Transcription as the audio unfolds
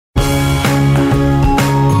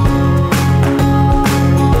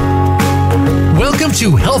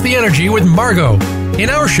to Healthy Energy with Margo. In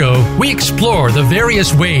our show, we explore the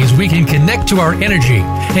various ways we can connect to our energy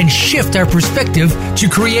and shift our perspective to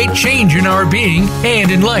create change in our being and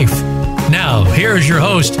in life. Now, here is your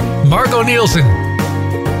host, Margo Nielsen.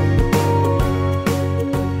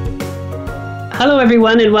 Hello,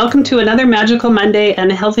 everyone, and welcome to another Magical Monday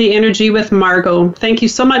and Healthy Energy with Margo. Thank you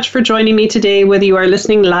so much for joining me today, whether you are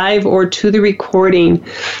listening live or to the recording.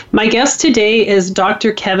 My guest today is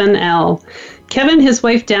Dr. Kevin L. Kevin, his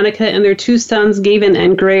wife Danica, and their two sons, Gavin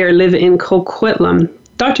and Greer, live in Coquitlam.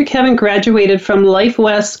 Dr. Kevin graduated from Life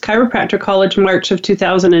West Chiropractor College March of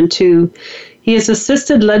 2002. He has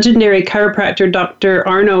assisted legendary chiropractor Dr.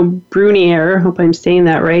 Arno Brunier, hope I'm saying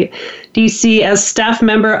that right, DC, as staff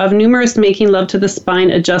member of numerous Making Love to the Spine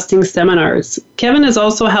adjusting seminars. Kevin has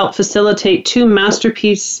also helped facilitate two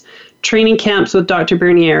masterpiece training camps with Dr.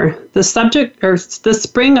 Brunier. The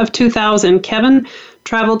spring of 2000, Kevin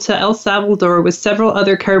traveled to El Salvador with several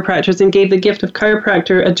other chiropractors and gave the gift of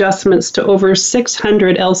chiropractor adjustments to over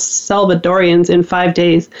 600 El Salvadorians in 5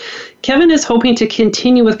 days. Kevin is hoping to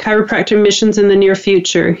continue with chiropractor missions in the near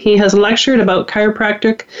future. He has lectured about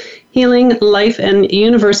chiropractic healing, life, and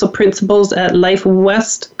universal principles at Life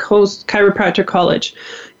West Coast Chiropractor College,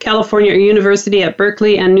 California University at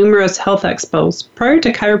Berkeley, and numerous health expos. Prior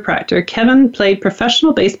to chiropractor, Kevin played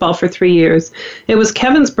professional baseball for 3 years. It was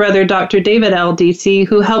Kevin's brother, Dr. David L. DC,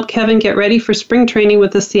 who helped Kevin get ready for spring training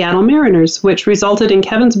with the Seattle Mariners, which resulted in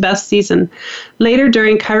Kevin's best season. Later,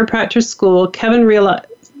 during chiropractor school, Kevin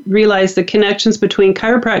realized the connections between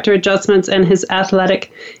chiropractor adjustments and his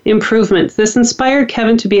athletic improvements. This inspired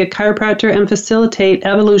Kevin to be a chiropractor and facilitate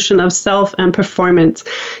evolution of self and performance.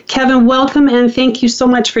 Kevin, welcome, and thank you so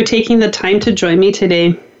much for taking the time to join me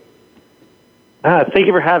today. Thank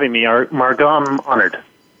you for having me, Margo. I'm honored.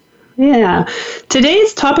 Yeah.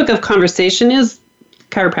 Today's topic of conversation is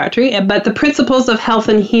chiropractic, but the principles of health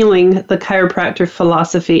and healing, the chiropractor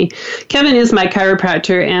philosophy. Kevin is my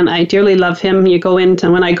chiropractor, and I dearly love him.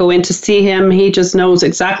 When I go in to see him, he just knows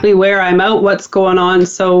exactly where I'm at, what's going on.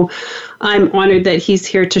 So I'm honored that he's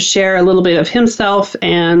here to share a little bit of himself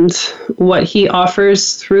and what he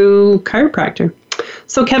offers through chiropractor.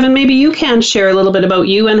 So Kevin, maybe you can share a little bit about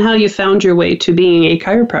you and how you found your way to being a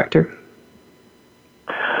chiropractor.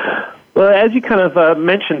 Well, as you kind of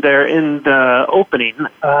mentioned there in the opening,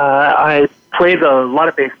 I played a lot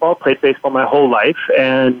of baseball, played baseball my whole life,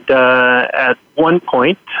 and at one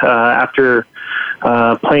point, after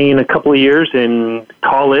playing a couple of years in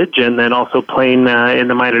college and then also playing in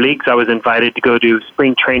the minor leagues, I was invited to go do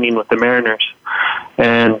spring training with the Mariners.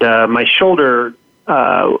 And my shoulder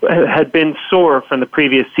had been sore from the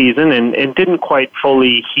previous season and didn't quite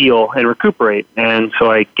fully heal and recuperate. And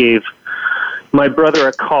so I gave my brother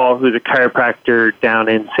a call, who's a chiropractor down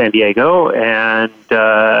in San Diego, and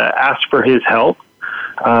asked for his help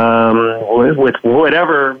with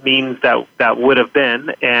whatever means that would have been.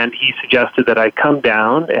 And he suggested that I come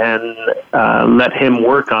down and let him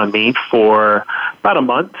work on me for about a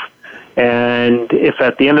month. And if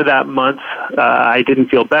at the end of that month I didn't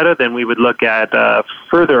feel better, then we would look at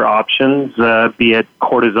further options, be it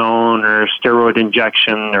cortisone or steroid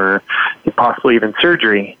injection or possibly even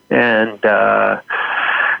surgery. And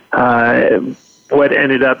what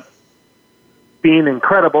ended up being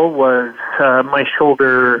incredible was my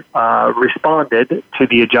shoulder responded to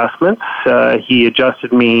the adjustments. He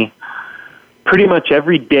adjusted me pretty much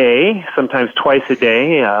every day, sometimes twice a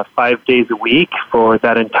day, 5 days a week for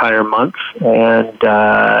that entire month. And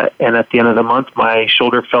at the end of the month, my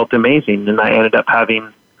shoulder felt amazing, and I ended up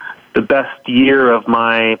having the best year of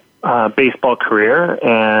my baseball career.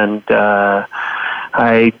 And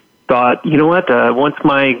I thought, you know what, once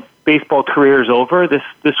my baseball career is over, this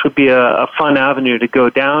would be a fun avenue to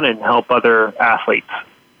go down and help other athletes.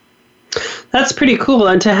 That's pretty cool,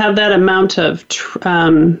 and to have that amount of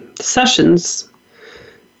sessions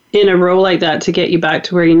in a row like that to get you back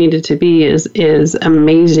to where you needed to be is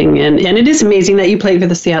amazing, and it is amazing that you played for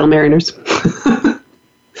the Seattle Mariners.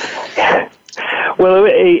 Well,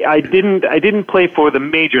 I didn't play for the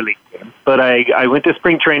major league team, but I went to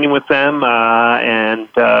spring training with them and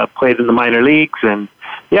played in the minor leagues, and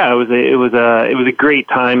yeah, it was a great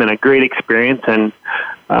time and a great experience, and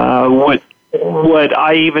what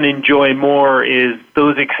I even enjoy more is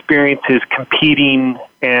those experiences competing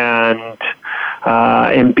and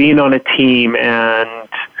being on a team and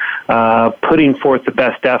putting forth the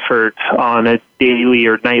best effort on a daily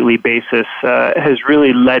or nightly basis has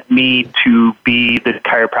really led me to be the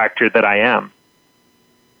chiropractor that I am.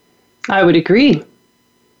 I would agree.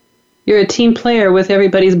 You're a team player with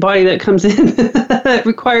everybody's body that comes in. It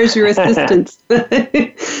requires your assistance.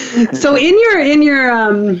 So in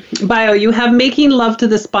your bio, you have making love to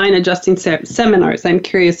the spine adjusting seminars. I'm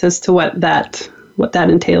curious as to what that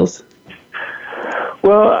entails.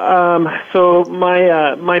 Well, so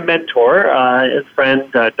my mentor and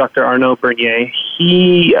friend, Dr. Arnaud Bernier,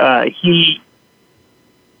 he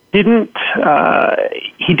didn't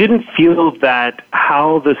feel that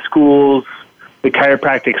how the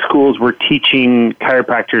chiropractic schools were teaching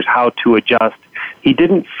chiropractors how to adjust. He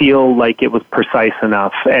didn't feel like it was precise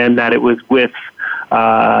enough, and that it was with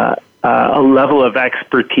a level of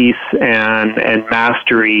expertise and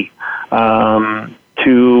mastery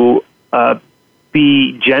to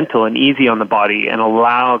be gentle and easy on the body and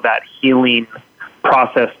allow that healing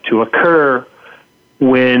process to occur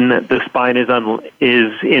when the spine is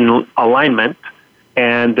in alignment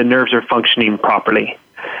and the nerves are functioning properly.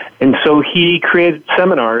 And so he created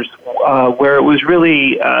seminars where it was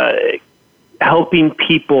really helping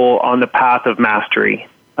people on the path of mastery,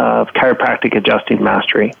 of chiropractic adjusting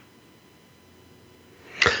mastery.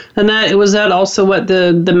 And was that also what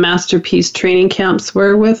the Masterpiece training camps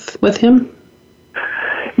were with him?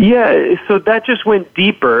 Yeah, so that just went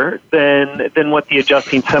deeper than what the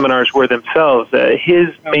adjusting seminars were themselves. His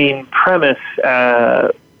main premise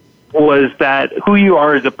was that who you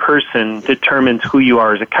are as a person determines who you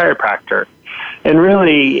are as a chiropractor. And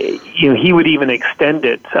really, he would even extend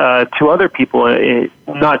it to other people,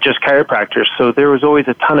 not just chiropractors. So there was always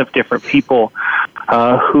a ton of different people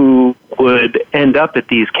who would end up at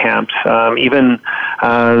these camps. Even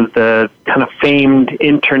the kind of famed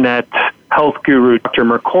internet health guru, Dr.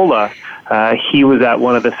 Mercola, he was at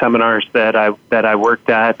one of the seminars that I worked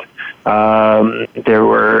at. There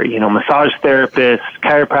were, massage therapists,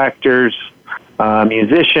 chiropractors,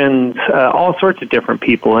 musicians, all sorts of different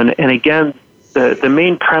people. And again, the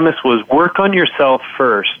main premise was work on yourself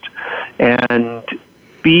first and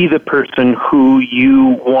be the person who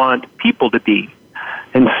you want people to be.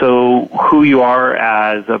 And so who you are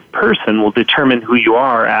as a person will determine who you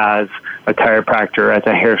are as a chiropractor, as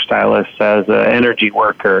a hairstylist, as an energy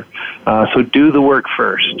worker. So do the work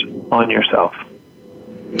first on yourself.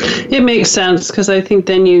 It makes sense, because I think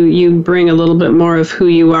then you bring a little bit more of who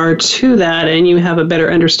you are to that, and you have a better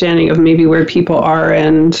understanding of maybe where people are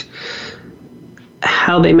and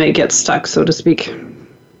how they might get stuck, so to speak.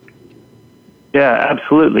 Yeah,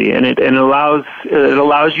 absolutely. And it allows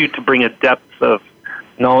you to bring a depth of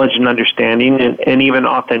knowledge and understanding and even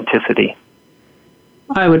authenticity.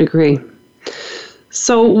 I would agree.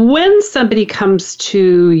 So when somebody comes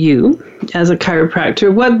to you as a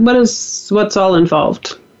chiropractor, what's all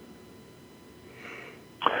involved?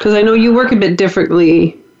 Because I know you work a bit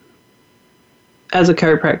differently as a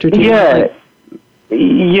chiropractor too. Yeah.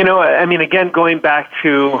 Again, going back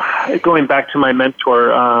to my mentor,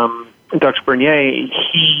 Dr. Bernier,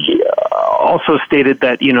 he also stated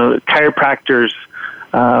that, chiropractors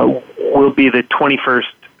will be the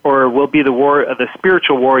 21st, or will be the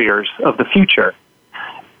spiritual warriors of the future.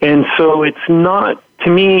 And so it's not, to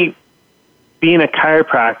me, being a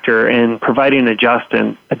chiropractor and providing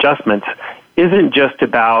adjustments isn't just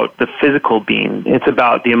about the physical being. It's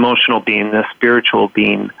about the emotional being, the spiritual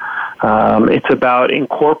being. It's about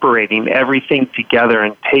incorporating everything together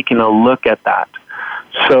and taking a look at that.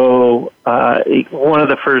 So one of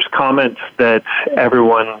the first comments that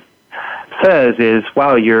everyone says is,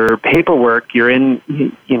 "Wow, your paperwork, your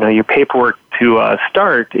paperwork to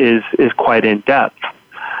start is quite in depth."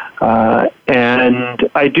 And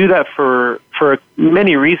I do that for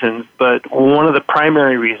many reasons, but one of the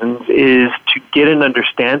primary reasons is to get an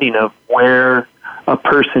understanding of where a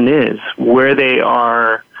person is, where they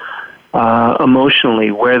are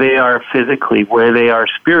emotionally, where they are physically, where they are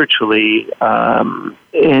spiritually.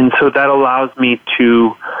 And so that allows me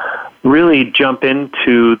to really jump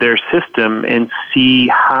into their system and see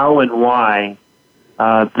how and why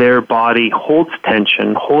their body holds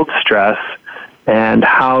tension, holds stress, and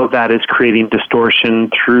how that is creating distortion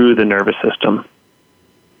through the nervous system.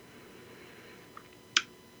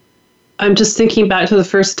 I'm just thinking back to the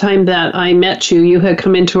first time that I met you. You had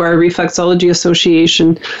come into our Reflexology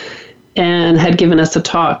Association and had given us a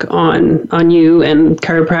talk on you and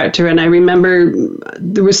chiropractor. And I remember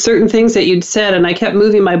there were certain things that you'd said, and I kept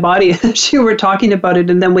moving my body as you were talking about it,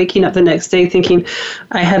 and then waking up the next day thinking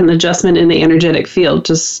I had an adjustment in the energetic field,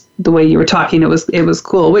 just the way you were talking. It was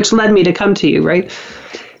cool, which led me to come to you, right?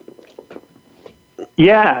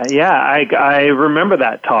 Yeah, I remember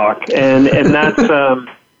that talk, and that's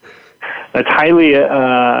that's highly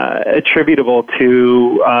attributable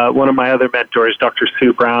to one of my other mentors, Dr.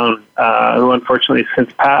 Sue Brown, who unfortunately has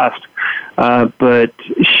since passed. But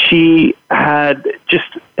she had just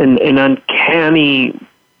an uncanny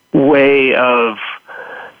way of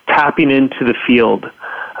tapping into the field,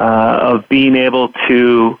 of being able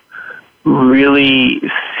to really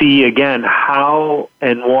see again how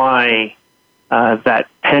and why that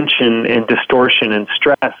tension and distortion and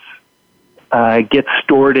stress gets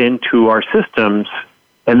stored into our systems,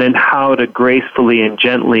 and then how to gracefully and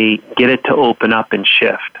gently get it to open up and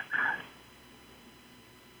shift.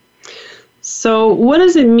 So what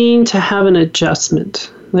does it mean to have an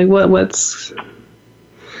adjustment? Like what's...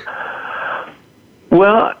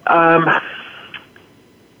 Well,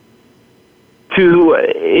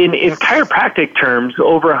 in chiropractic terms,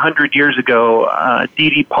 over 100 years ago,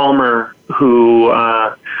 D.D. Palmer, who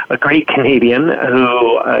a great Canadian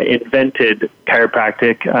who invented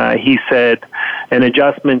chiropractic, he said an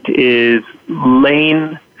adjustment is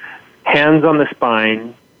laying hands on the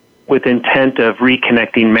spine with intent of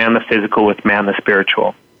reconnecting man the physical with man the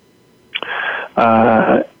spiritual.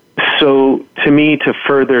 So to me, to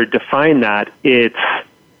further define that, it's,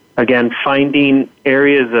 again, finding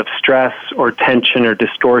areas of stress or tension or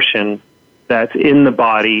distortion that's in the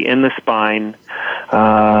body, in the spine,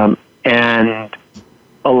 and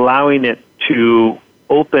allowing it to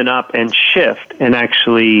open up and shift and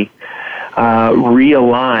actually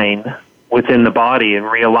realign within the body and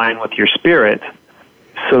realign with your spirit,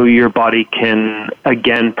 so your body can,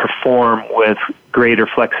 again, perform with greater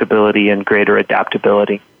flexibility and greater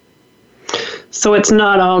adaptability. So it's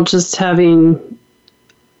not all just having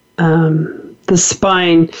the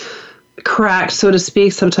spine cracked, so to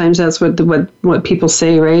speak. Sometimes that's what people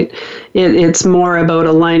say, right? It's more about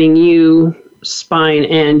aligning you, spine,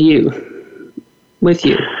 and you, with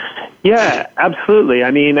you. Yeah, absolutely.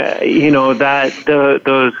 I mean, those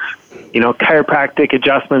chiropractic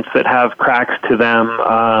adjustments that have cracks to them,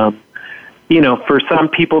 for some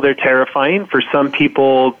people they're terrifying. For some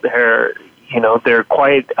people they're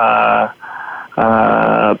quite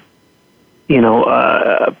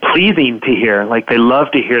pleasing to hear. Like, they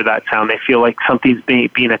love to hear that sound. They feel like something's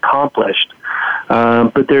being accomplished.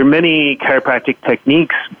 But there are many chiropractic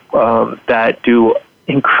techniques that do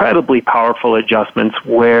incredibly powerful adjustments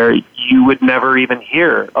where you would never even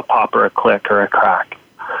hear a pop or a click or a crack.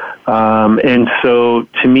 And so,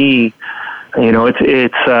 to me,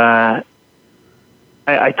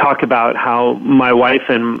 I talk about how my wife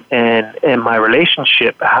and my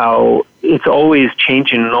relationship, how it's always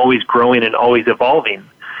changing and always growing and always evolving.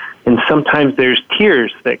 And sometimes there's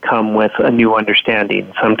tears that come with a new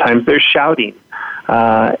understanding. Sometimes there's shouting.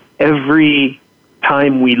 Every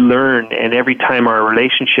time we learn and every time our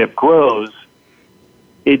relationship grows,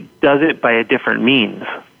 it does it by a different means.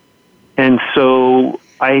 And so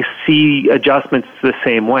I see adjustments the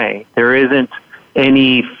same way. There isn't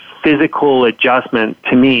any physical adjustment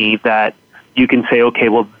to me that you can say, okay,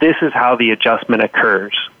 well, this is how the adjustment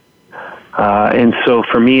occurs. And so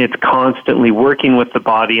for me, it's constantly working with the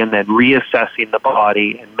body and then reassessing the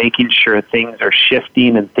body and making sure things are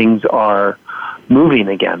shifting and things are moving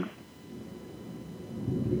again.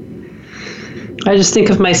 I just think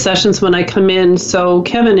of my sessions when I come in. So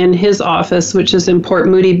Kevin, in his office, which is in Port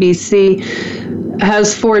Moody, BC,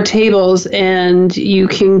 has 4 tables, and you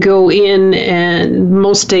can go in, and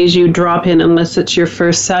most days you drop in unless it's your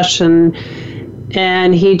first session.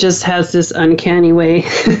 And he just has this uncanny way,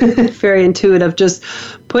 very intuitive, just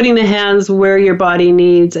putting the hands where your body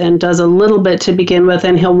needs, and does a little bit to begin with,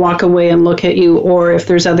 and he'll walk away and look at you, or if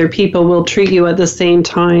there's other people, will treat you at the same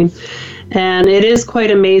time. And it is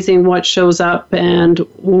quite amazing what shows up and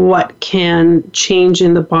what can change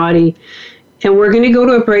in the body. And we're going to go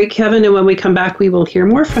to a break, Kevin, and when we come back, we will hear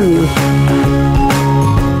more from you.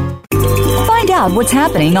 Find out what's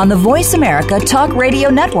happening on the Voice America Talk Radio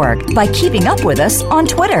Network by keeping up with us on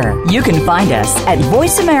Twitter. You can find us at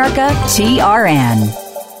Voice America TRN.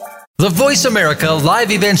 The Voice America Live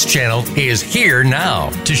Events channel is here now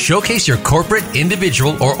to showcase your corporate,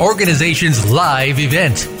 individual, or organization's live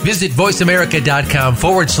event. Visit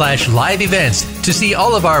voiceamerica.com/live events to see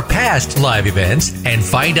all of our past live events and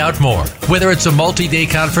find out more. Whether it's a multi-day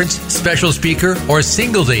conference, special speaker, or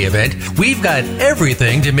single-day event, we've got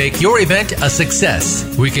everything to make your event a success.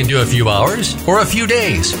 We can do a few hours or a few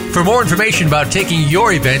days. For more information about taking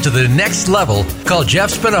your event to the next level, call Jeff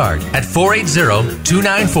Spinard at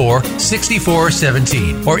 480-294-5555.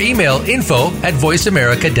 480-294-6417 or email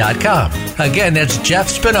info@voiceamerica.com. Again, that's Jeff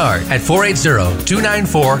Spinard at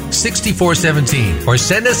 480-294-6417 or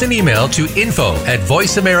send us an email to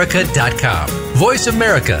info@voiceamerica.com. Voice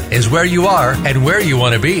America is where you are and where you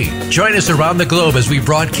want to be. Join us around the globe as we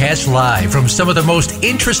broadcast live from some of the most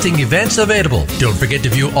interesting events available. Don't forget to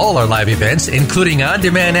view all our live events, including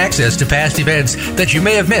on-demand access to past events that you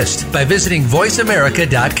may have missed by visiting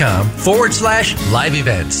voiceamerica.com/live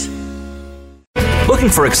events. Looking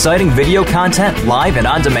for exciting video content live and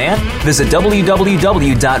on demand? Visit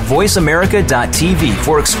www.voiceamerica.tv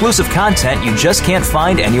for exclusive content you just can't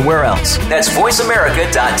find anywhere else. That's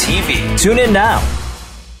voiceamerica.tv. Tune in now.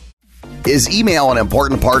 Is email an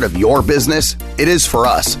important part of your business? It is for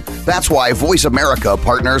us. That's why Voice America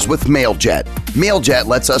partners with MailJet. MailJet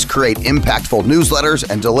lets us create impactful newsletters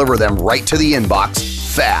and deliver them right to the inbox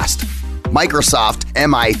fast. Microsoft,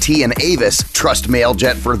 MIT, and Avis trust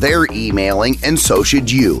MailJet for their emailing, and so should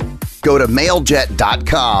you. Go to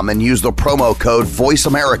mailjet.com and use the promo code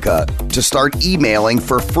VoiceAmerica to start emailing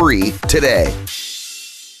for free today.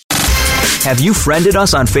 Have you friended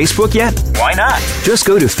us on Facebook yet? Why not? Just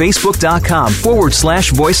go to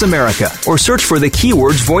facebook.com/Voice America or search for the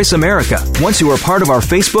keywords Voice America. Once you are part of our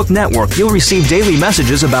Facebook network, you'll receive daily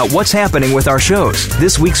messages about what's happening with our shows,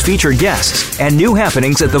 this week's featured guests, and new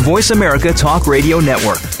happenings at the Voice America Talk Radio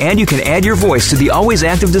Network. And you can add your voice to the always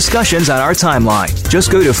active discussions on our timeline. Just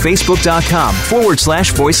go to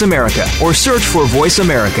facebook.com/Voice America or search for Voice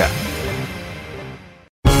America.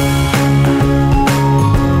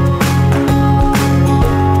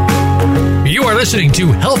 Listening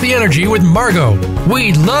to Healthy Energy with Margo.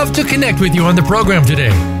 We'd love to connect with you on the program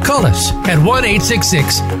today. Call us at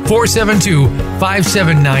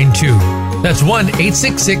 1-866-472-5792. That's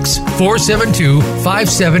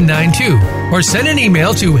 1-866-472-5792. Or send an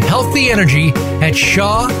email to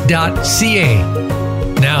healthyenergy@shaw.ca.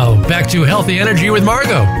 Now, back to Healthy Energy with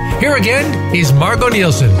Margo. Here again is Margo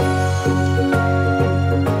Nielsen.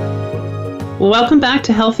 Welcome back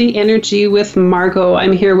to Healthy Energy with Margo.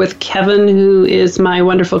 I'm here with Kevin, who is my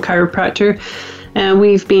wonderful chiropractor, and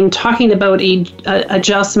we've been talking about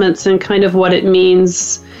adjustments and kind of what it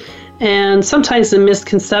means. And sometimes the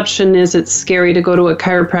misconception is it's scary to go to a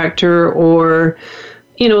chiropractor, or,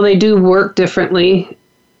 you know, they do work differently.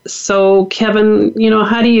 So, Kevin, you know,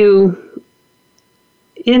 how do you,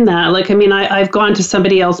 in that, like, I mean, I've gone to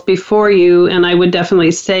somebody else before you, and I would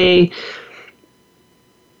definitely say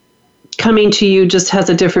coming to you just has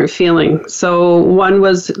a different feeling. So one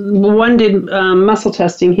did muscle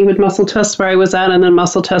testing. He would muscle test where I was at and then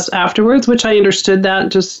muscle test afterwards, which I understood that,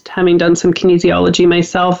 just having done some kinesiology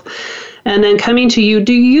myself. And then coming to you,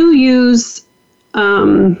 do you use,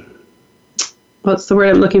 what's the word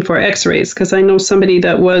I'm looking for? X-rays, because I know somebody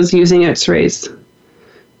that was using X-rays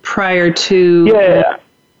prior to. Yeah.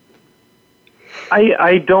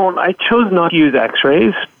 I chose not to use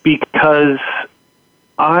X-rays because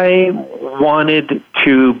I wanted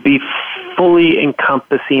to be fully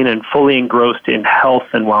encompassing and fully engrossed in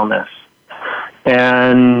health and wellness.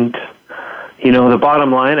 And, you know, the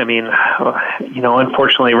bottom line, I mean, you know,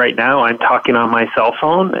 unfortunately right now I'm talking on my cell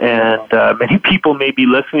phone, and many people may be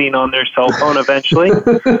listening on their cell phone eventually.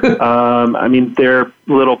 I mean, they're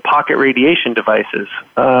little pocket radiation devices.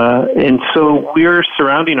 And so we're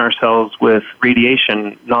surrounding ourselves with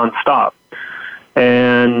radiation nonstop.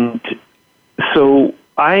 And so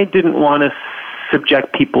I didn't want to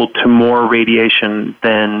subject people to more radiation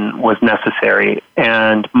than was necessary.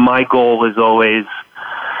 And my goal was always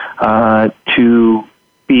to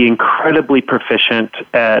be incredibly proficient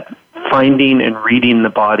at finding and reading the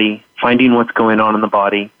body, finding what's going on in the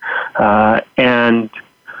body. And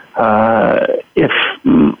if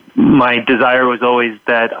my desire was always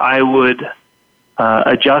that I would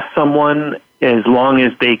adjust someone as long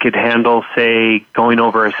as they could handle, say, going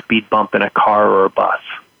over a speed bump in a car or a bus,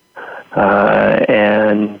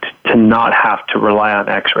 and to not have to rely on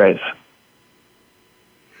X-rays.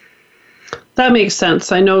 That makes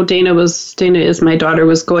sense. I know Dana is my daughter,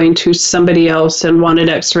 was going to somebody else and wanted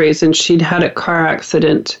X-rays, and she'd had a car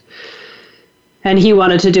accident. And he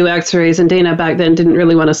wanted to do X-rays, and Dana back then didn't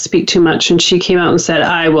really want to speak too much. And she came out and said,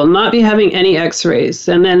 I will not be having any X-rays.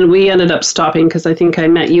 And then we ended up stopping because I think I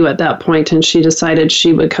met you at that point, and she decided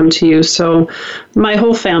she would come to you. So my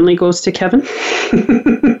whole family goes to Kevin.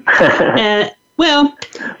 And, well,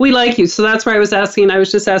 we like you. So that's why I was asking. I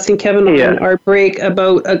was just asking Kevin on our break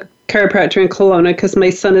about a chiropractor in Kelowna, because my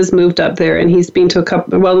son has moved up there, and he's been to a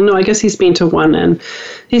couple. Well, no, I guess he's been to one. And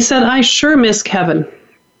he said, I sure miss Kevin.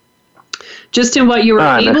 Just in what you were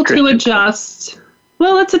able to adjust.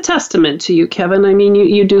 Well, it's a testament to you, Kevin. I mean,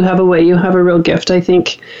 you do have a way. You have a real gift, I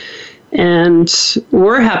think. And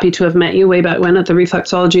we're happy to have met you way back when at the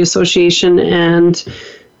Reflexology Association, and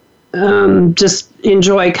just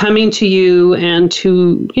enjoy coming to you and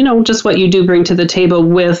to, just what you do bring to the table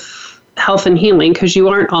with health and healing, because you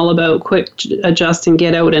aren't all about quick adjust and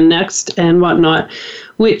get out and next and whatnot,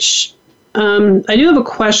 which I do have a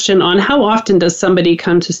question on how often does somebody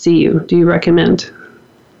come to see you? Do you recommend?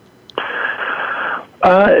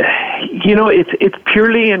 It's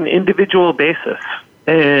purely an individual basis,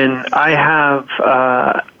 and I have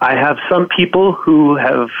some people who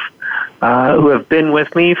have been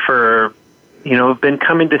with me for, have been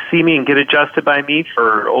coming to see me and get adjusted by me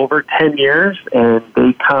for over 10 years, and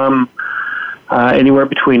they come anywhere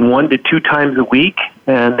between 1 to 2 times a week,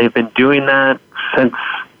 and they've been doing that since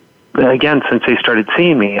they started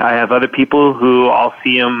seeing me. I have other people who I'll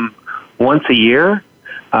see them once a year.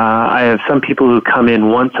 I have some people who come in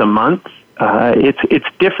once a month. It's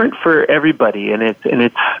different for everybody, and it's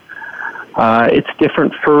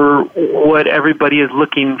different for what everybody is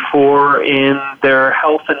looking for in their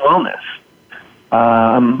health and wellness.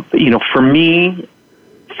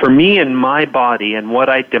 For me and my body, and what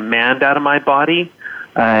I demand out of my body,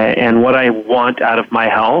 and what I want out of my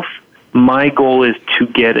health, my goal is to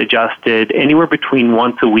get adjusted anywhere between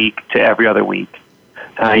once a week to every other week.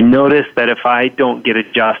 I notice that if I don't get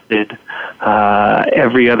adjusted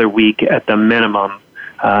every other week at the minimum,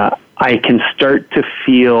 I can start to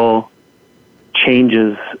feel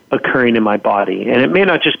changes occurring in my body. And it may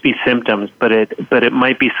not just be symptoms, but it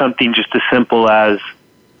might be something just as simple as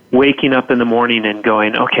waking up in the morning and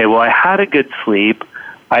going, okay, well, I had a good sleep,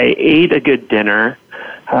 I ate a good dinner,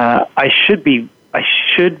 I should be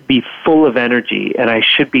full of energy, and I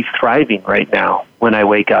should be thriving right now when I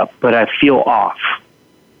wake up, but I feel off.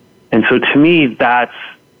 And so to me, that's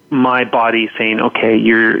my body saying, okay,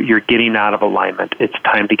 you're getting out of alignment. It's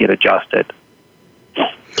time to get adjusted.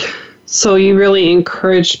 So you really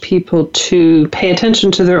encourage people to pay attention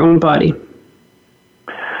to their own body.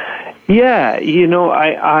 Yeah,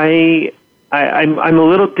 I'm a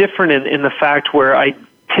little different in the fact where I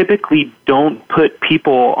typically don't put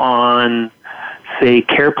people on, say,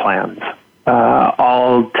 care plans.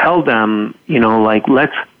 I'll tell them,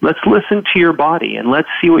 let's listen to your body and let's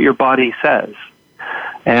see what your body says.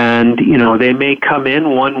 And, they may come in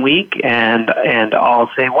 1 week and I'll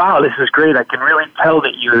say, wow, this is great. I can really tell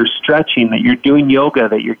that you're stretching, that you're doing yoga,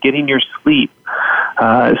 that you're getting your sleep.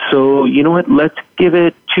 So you know what, let's give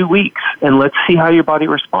it 2 weeks and let's see how your body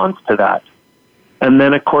responds to that. And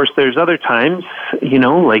then, of course, there's other times,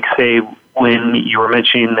 like say when you were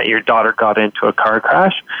mentioning that your daughter got into a car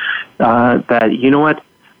crash, that,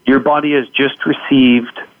 your body has just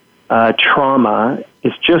received trauma,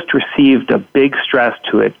 it's just received a big stress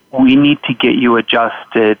to it. We need to get you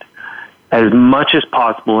adjusted as much as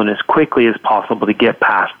possible and as quickly as possible to get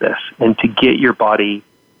past this and to get your body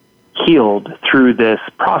healed through this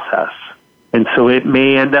process. And so it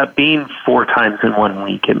may end up being 4 times in 1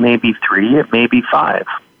 week. It may be 3. It may be 5.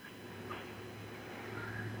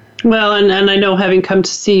 Well, and I know, having come to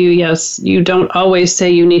see you, yes, you don't always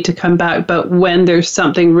say you need to come back, but when there's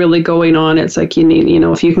something really going on, it's like you need,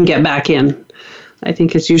 if you can get back in. I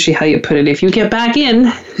think it's usually how you put it. If you get back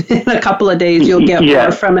in a couple of days, you'll get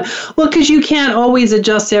more from it. Well, because you can't always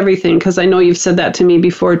adjust everything, because I know you've said that to me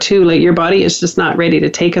before too. Like, your body is just not ready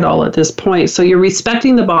to take it all at this point. So you're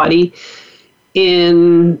respecting the body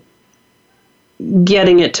in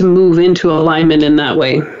getting it to move into alignment in that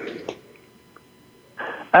way.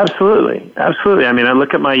 Absolutely. I mean, I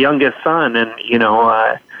look at my youngest son, and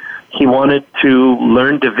he wanted to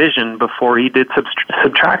learn division before he did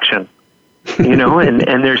subtraction.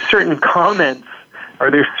 And there's certain comments, or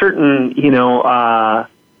there's certain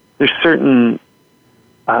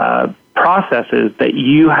processes that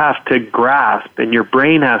you have to grasp, and your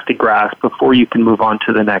brain has to grasp before you can move on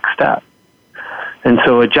to the next step. And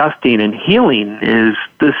so adjusting and healing is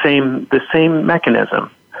the same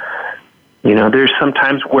mechanism. There's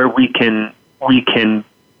sometimes where we can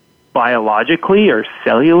biologically or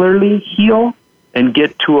cellularly heal and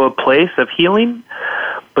get to a place of healing,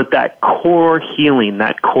 but that core healing,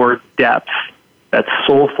 that core depth, that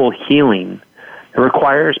soulful healing, it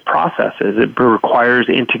requires processes. It requires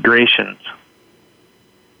integrations.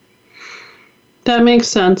 That makes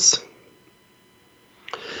sense.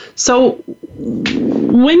 So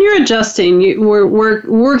when you're adjusting, we're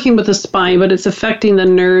working with the spine, but it's affecting the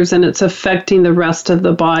nerves and it's affecting the rest of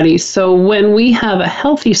the body. So when we have a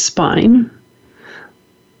healthy spine,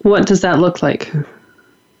 what does that look like?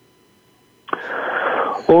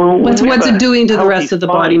 Well, what's it doing to the rest of the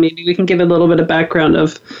body? Maybe we can give a little bit of background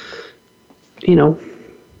of,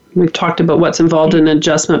 We've talked about what's involved in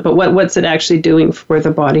adjustment, but what's it actually doing for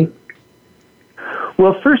the body?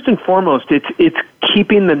 Well, first and foremost, it's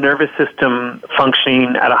keeping the nervous system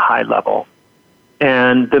functioning at a high level.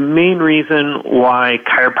 And the main reason why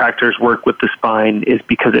chiropractors work with the spine is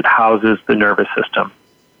because it houses the nervous system.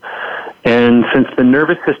 And since the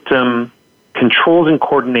nervous system controls and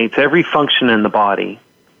coordinates every function in the body,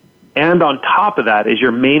 and on top of that is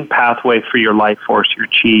your main pathway for your life force, your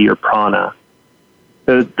chi, your prana.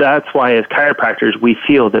 So that's why as chiropractors we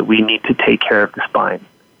feel that we need to take care of the spine,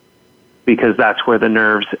 because that's where the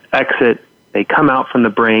nerves exit. They come out from the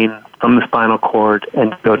brain, from the spinal cord,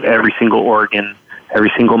 and go to every single organ,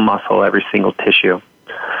 every single muscle, every single tissue.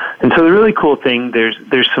 And so the really cool thing,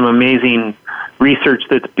 there's some amazing research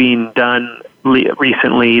that's being done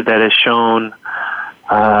recently that has shown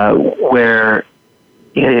where,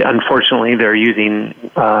 unfortunately, they're using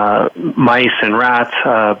mice and rats,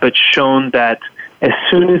 but shown that as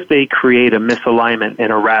soon as they create a misalignment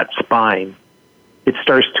in a rat spine, it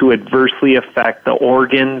starts to adversely affect the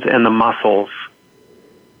organs and the muscles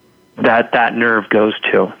that nerve goes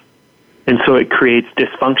to. And so it creates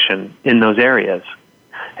dysfunction in those areas.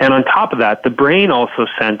 And on top of that, the brain also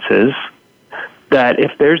senses that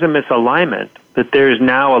if there's a misalignment, that there's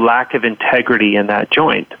now a lack of integrity in that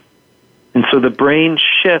joint. And so the brain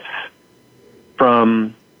shifts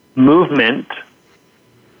from movement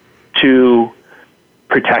to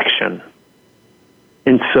protection.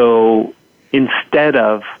 And so instead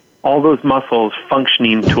of all those muscles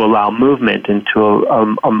functioning to allow movement and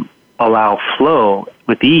to allow flow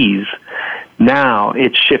with ease, now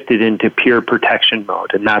it's shifted into pure protection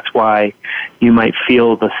mode. And that's why you might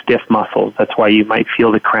feel the stiff muscles. That's why you might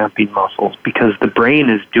feel the cramping muscles, because the brain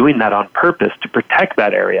is doing that on purpose to protect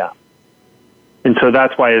that area. And so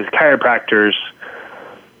that's why as chiropractors,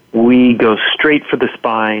 we go straight for the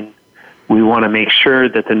spine. We want to make sure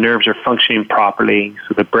that the nerves are functioning properly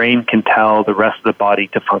so the brain can tell the rest of the body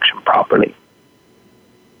to function properly.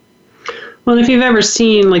 Well, if you've ever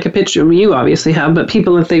seen like a picture, you obviously have, but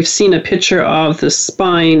people, if they've seen a picture of the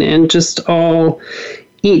spine and just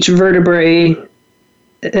each vertebrae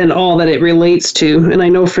and all that it relates to, and I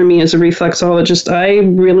know for me as a reflexologist, I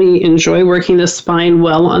really enjoy working the spine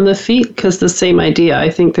well on the feet because the same idea. I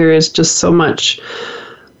think there is just so much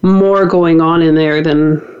more going on in there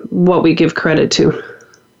than what we give credit to.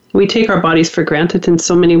 We take our bodies for granted in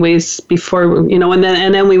so many ways before, and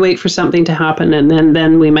then we wait for something to happen, and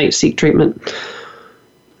then we might seek treatment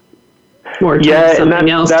or something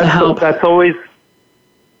else to help. That's always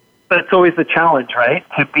the challenge, right?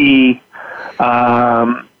 To be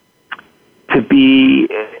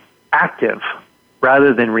active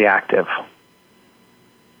rather than reactive.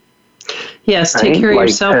 Yes, take care of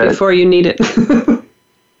yourself before you need it.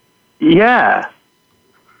 Yeah.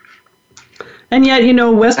 And yet,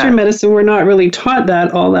 Western medicine, we're not really taught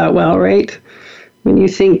that all that well, right? When you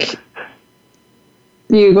think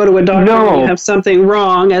you go to a doctor and you have something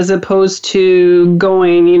wrong, as opposed to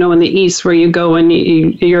going, in the East where you go and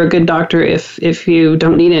you're a good doctor if you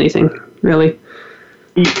don't need anything, really.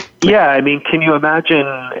 Yeah, I mean, can you imagine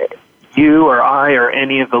you or I or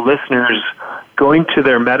any of the listeners going to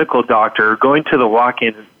their medical doctor, going to the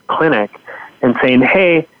walk-in clinic and saying,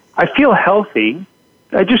 hey, I feel healthy.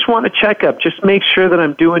 I just want a checkup. Just make sure that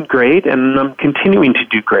I'm doing great and I'm continuing to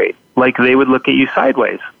do great. Like they would look at you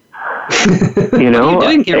sideways. What are you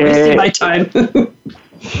doing here? Wasting my time.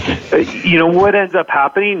 What ends up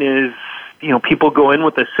happening is, people go in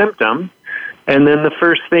with a symptom, and then the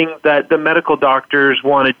first thing that the medical doctors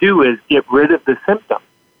want to do is get rid of the symptom,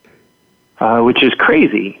 which is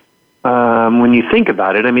crazy when you think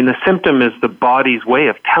about it. I mean, the symptom is the body's way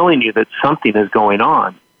of telling you that something is going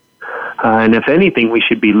on. And if anything, we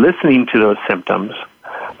should be listening to those symptoms.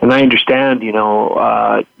 And I understand,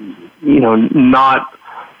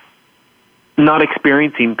 not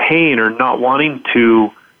experiencing pain or not wanting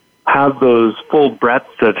to have those full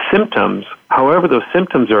breadth of symptoms. However, those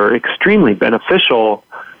symptoms are extremely beneficial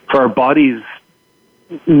for our body's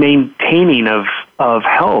maintaining of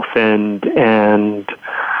health and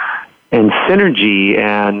synergy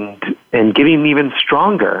and getting even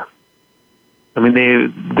stronger. I mean,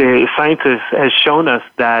 the science has shown us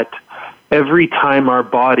that every time our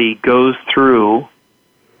body goes through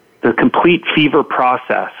the complete fever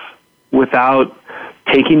process without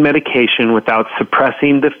taking medication, without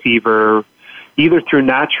suppressing the fever, either through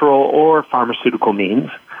natural or pharmaceutical means,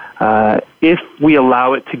 if we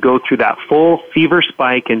allow it to go through that full fever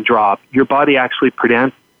spike and drop, your body actually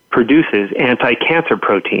produces anti-cancer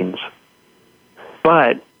proteins.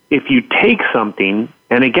 But if you take something,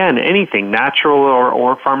 and again, anything, natural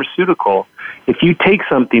or pharmaceutical, if you take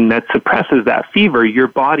something that suppresses that fever, your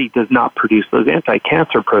body does not produce those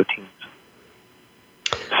anti-cancer proteins.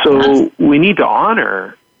 So we need to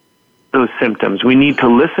honor those symptoms. We need to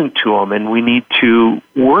listen to them, and we need to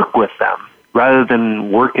work with them rather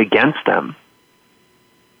than work against them.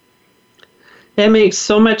 That makes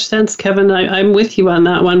so much sense, Kevin. I'm with you on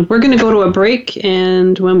that one. We're going to go to a break,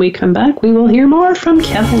 and when we come back, we will hear more from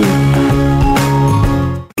Kevin.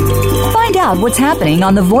 Find out what's happening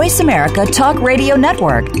on the Voice America Talk Radio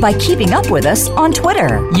Network by keeping up with us on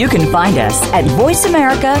Twitter. You can find us at Voice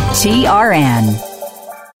America TRN.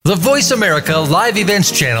 The Voice America Live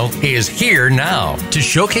Events channel is here now to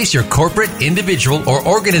showcase your corporate, individual, or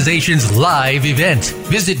organization's live event.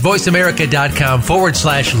 Visit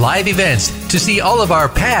voiceamerica.com/live events to see all of our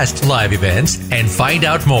past live events and find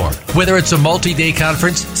out more. Whether it's a multi-day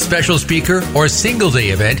conference, special speaker, or single-day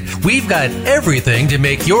event, we've got everything to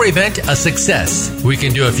make your event a success. We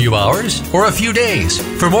can do a few hours or a few days.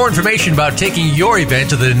 For more information about taking your event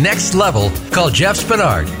to the next level, call Jeff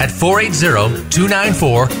Spinard at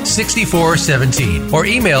 480-294-6417 or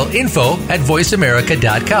email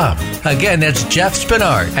info@voiceamerica.com. Again, that's Jeff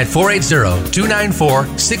Spinard at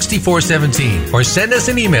 480-294-6417 or send us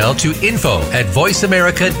an email to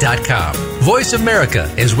info@voiceamerica.com. Voice America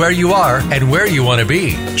is where you are and where you want to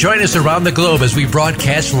be. Join us around the globe as we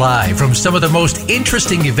broadcast live from some of the most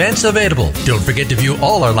interesting events available. Don't forget to view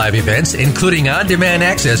all our live events, including on-demand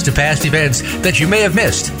access to past events that you may have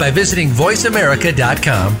missed by visiting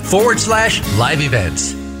voiceamerica.com/live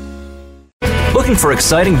events. Looking for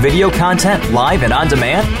exciting video content live and on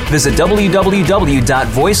demand? Visit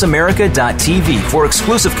www.voiceamerica.tv for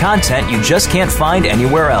exclusive content you just can't find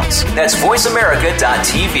anywhere else. That's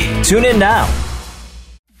voiceamerica.tv. Tune in now.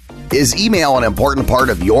 Is email an important part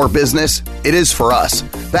of your business? It is for us.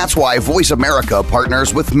 That's why Voice America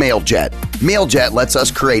partners with MailJet. MailJet lets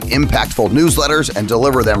us create impactful newsletters and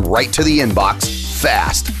deliver them right to the inbox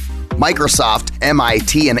fast. Microsoft,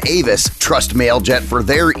 MIT, and Avis trust MailJet for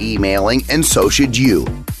their emailing, and so should you.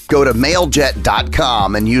 Go to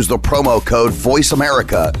mailjet.com and use the promo code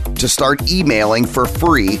VoiceAmerica to start emailing for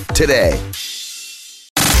free today.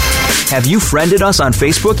 Have you friended us on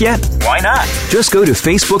Facebook yet? Why not? Just go to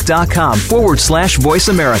facebook.com/Voice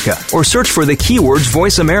America or search for the keywords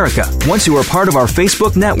Voice America. Once you are part of our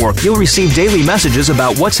Facebook network, you'll receive daily messages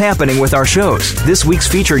about what's happening with our shows, this week's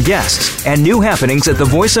featured guests, and new happenings at the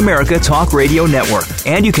Voice America Talk Radio Network.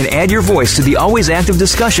 And you can add your voice to the always active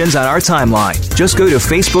discussions on our timeline. Just go to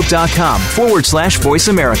facebook.com/Voice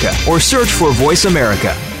America or search for Voice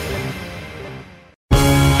America.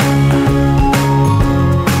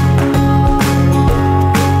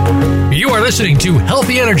 Listening to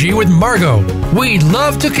Healthy Energy with Margo. We'd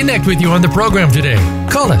love to connect with you on the program today.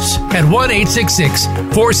 Call us at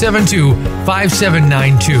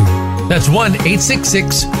 1-866-472-5792. That's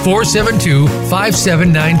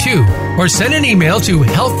 1-866-472-5792. Or send an email to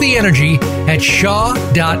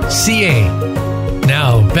healthyenergy@shaw.ca.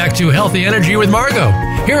 Now, back to Healthy Energy with Margo.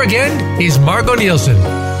 Here again is Margo Nielsen.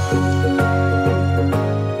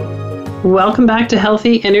 Welcome back to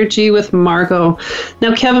Healthy Energy with Margo.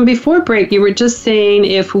 Now, Kevin, before break, you were just saying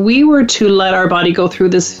if we were to let our body go through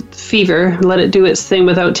this fever, let it do its thing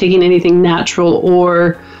without taking anything natural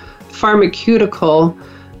or pharmaceutical,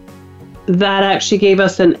 that actually gave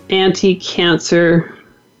us an anti-cancer.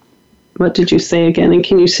 What did you say again? And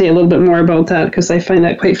can you say a little bit more about that? Because I find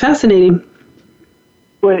that quite fascinating.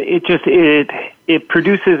 Well, it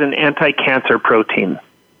produces an anti-cancer protein.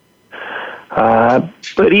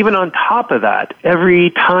 But even on top of that, every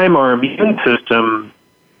time our immune system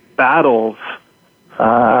battles,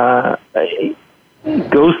 goes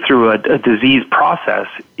through a disease process,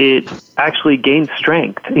 it actually gains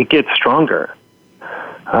strength. It gets stronger.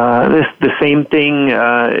 The same thing,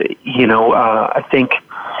 I think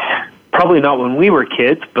probably not when we were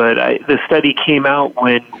kids, but the study came out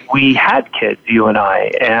when we had kids, you and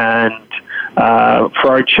I. And for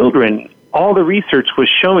our children, all the research was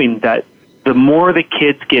showing that the more the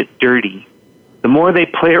kids get dirty, the more they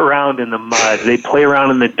play around in the mud, they play around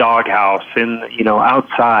in the doghouse and,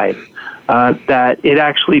 outside, that it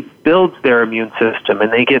actually builds their immune system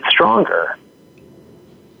and they get stronger.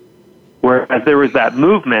 Whereas there was that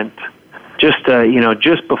movement just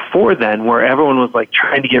before then where everyone was like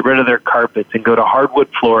trying to get rid of their carpets and go to hardwood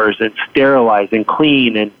floors and sterilize and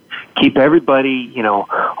clean and keep everybody,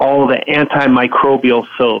 all the antimicrobial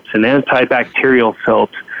soaps and antibacterial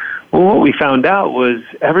soaps. Well, what we found out was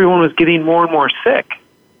everyone was getting more and more sick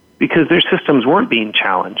because their systems weren't being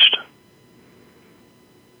challenged.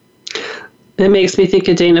 It makes me think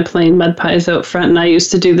of Dana playing mud pies out front, and I used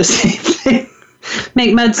to do the same thing.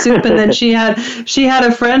 make mud soup, and then she had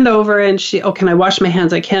a friend over, and can I wash my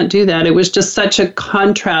hands? I can't do that. It was just such a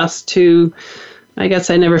contrast to, I guess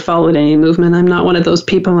I never followed any movement. I'm not one of those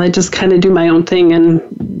people. I just kind of do my own thing, and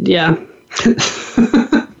yeah.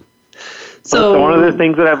 So one of the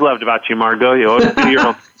things that I've loved about you, Margo, you always do your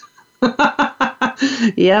own.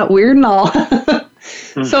 Yeah, weird and all.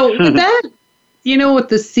 So with that, with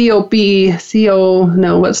the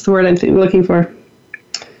what's the word I'm looking for?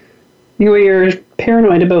 You're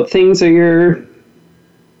paranoid about things, or you're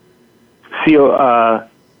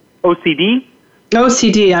OCD?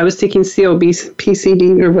 OCD. I was thinking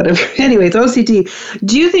PCD or whatever. Anyways, OCD.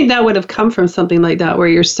 Do you think that would have come from something like that, where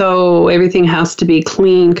everything has to be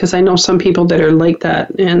clean? Because I know some people that are like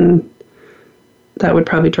that, and that would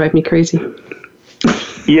probably drive me crazy.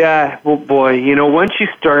 Yeah, well, boy, once you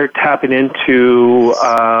start tapping into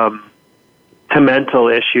to mental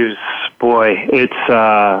issues, boy, it's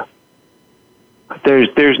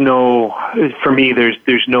there's no, for me,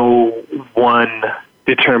 there's no one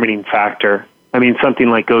determining factor. I mean, something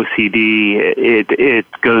like OCD, it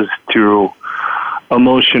goes through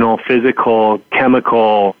emotional, physical,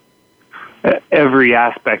 chemical, every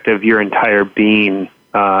aspect of your entire being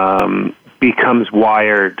becomes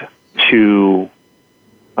wired to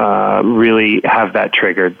really have that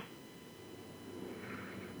triggered.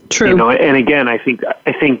 True. And again, I think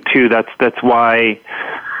too, that's why,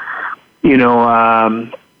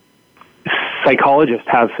 psychologists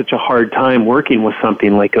have such a hard time working with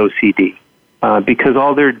something like OCD, because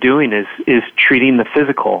all they're doing is treating the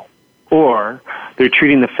physical, or they're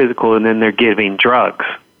treating the physical and then they're giving drugs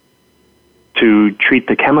to treat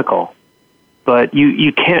the chemical. But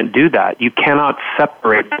you can't do that. You cannot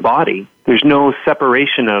separate the body. There's no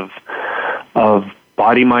separation of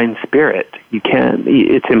body, mind, spirit. You can't.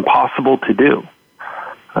 It's impossible to do.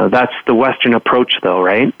 That's the Western approach, though,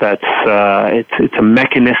 right? That's it's a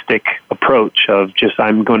mechanistic approach of just,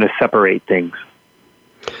 I'm going to separate things.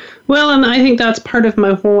 Well, and I think that's part of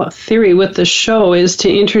my whole theory with the show, is to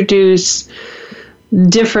introduce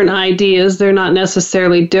different ideas. They're not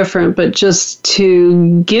necessarily different, but just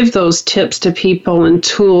to give those tips to people and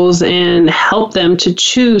tools and help them to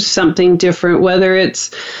choose something different, whether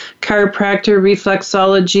it's chiropractor,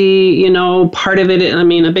 reflexology, part of it. I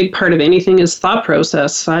mean, a big part of anything is thought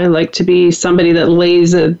process. I like to be somebody that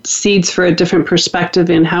lays seeds for a different perspective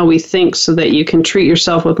in how we think, so that you can treat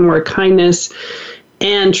yourself with more kindness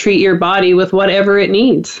and treat your body with whatever it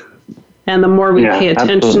needs. And the more we pay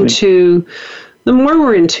attention to, the more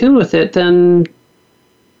we're in tune with it, then,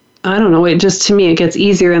 I don't know, to me, it gets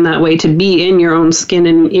easier in that way to be in your own skin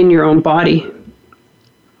and in your own body.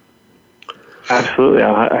 Absolutely.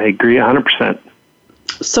 I agree 100%.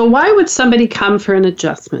 So why would somebody come for an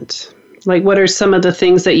adjustment? Like, what are some of the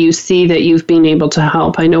things that you see that you've been able to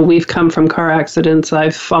help? I know we've come from car accidents.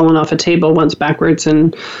 I've fallen off a table once backwards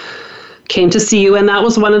and came to see you. And that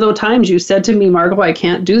was one of those times you said to me, Margo, I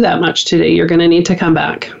can't do that much today. You're going to need to come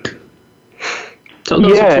back. So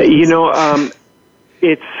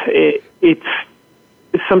it's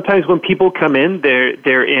sometimes when people come in,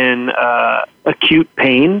 they're in acute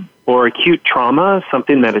pain or acute trauma,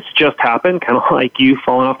 something that has just happened, kind of like you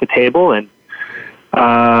falling off the table. And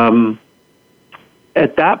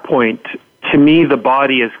at that point, to me, the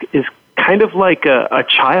body is kind of like a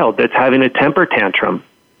child that's having a temper tantrum.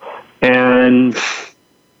 And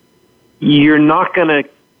you're not going to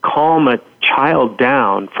calm a child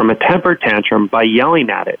down from a temper tantrum by yelling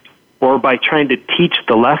at it or by trying to teach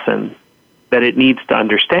the lesson that it needs to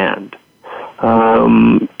understand.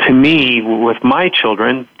 To me, with my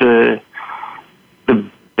children, the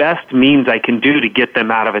best means I can do to get them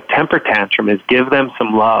out of a temper tantrum is give them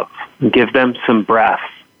some love, give them some breath,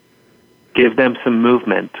 give them some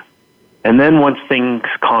movement. And then once things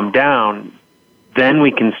calm down, then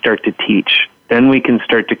we can start to teach. Then we can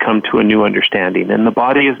start to come to a new understanding. And the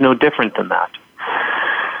body is no different than that.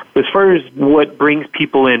 As far as what brings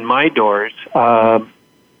people in my doors,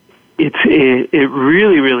 it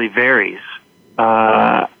really, really varies.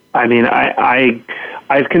 I mean,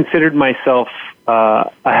 I've considered myself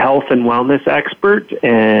a health and wellness expert,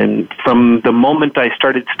 and from the moment I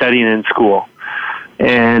started studying in school.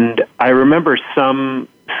 And I remember some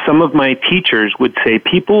of my teachers would say,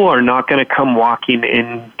 people are not going to come walking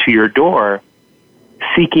into your door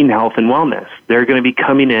seeking health and wellness. They're going to be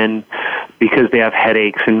coming in because they have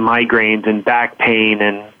headaches and migraines and back pain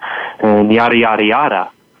and yada, yada, yada.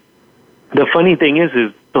 The funny thing is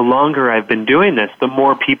the longer I've been doing this, the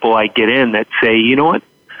more people I get in that say, you know what,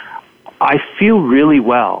 I feel really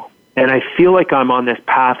well, and I feel like I'm on this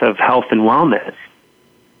path of health and wellness,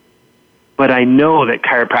 but I know that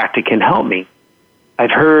chiropractic can help me. I've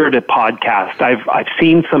heard a podcast. I've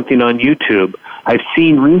seen something on YouTube. I've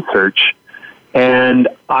seen research, and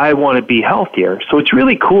I want to be healthier. So it's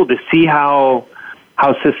really cool to see how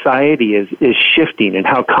society is shifting and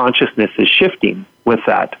how consciousness is shifting with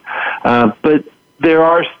that. But there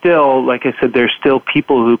are still, like I said, there's still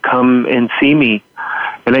people who come and see me.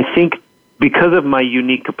 And I think because of my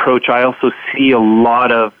unique approach, I also see a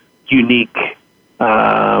lot of unique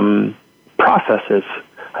processes.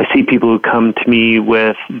 I see people who come to me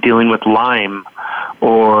with dealing with Lyme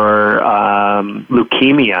or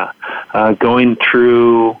leukemia, going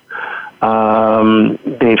through.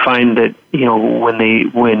 They find that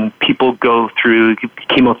when people go through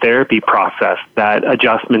chemotherapy process, that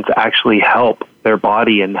adjustments actually help their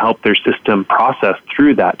body and help their system process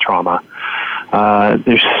through that trauma.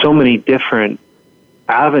 There's so many different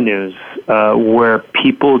avenues where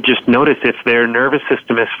people just notice if their nervous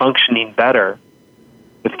system is functioning better,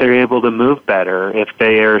 if they're able to move better, if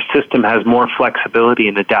their system has more flexibility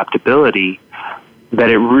and adaptability,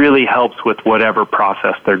 that it really helps with whatever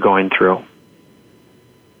process they're going through.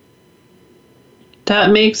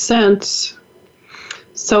 That makes sense.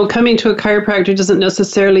 So coming to a chiropractor doesn't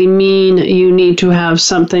necessarily mean you need to have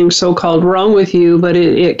something so-called wrong with you, but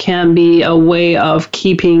it can be a way of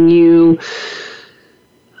keeping you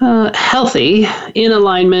healthy, in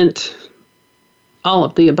alignment, all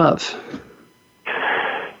of the above.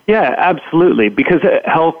 Yeah, absolutely. Because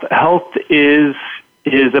health is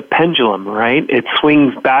a pendulum, right? It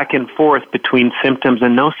swings back and forth between symptoms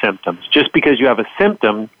and no symptoms. Just because you have a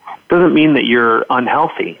symptom doesn't mean that you're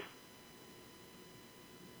unhealthy.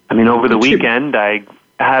 I mean, over the weekend, I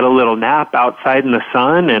had a little nap outside in the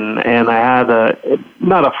sun, and I had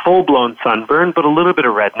not a full-blown sunburn, but a little bit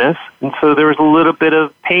of redness. And so there was a little bit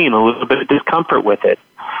of pain, a little bit of discomfort with it.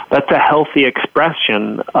 That's a healthy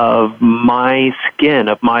expression of my skin,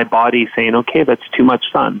 of my body saying, okay, that's too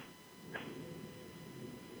much sun.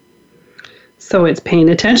 So it's paying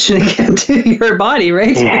attention again to your body,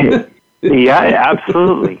 right? Yeah,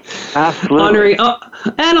 absolutely. Absolutely.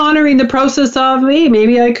 Honoring the process of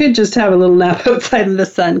maybe I could just have a little nap outside in the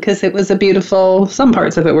sun because it was a beautiful, some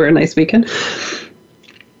parts of it were a nice weekend.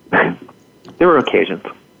 There were occasions.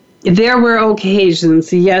 There were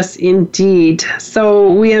occasions, yes, indeed.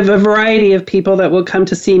 So we have a variety of people that will come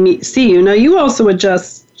to see you. Now, you also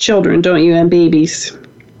adjust children, don't you, and babies?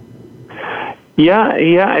 Yeah.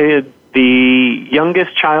 The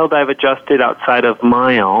youngest child I've adjusted outside of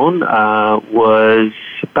my own was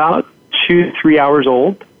about 2-3 hours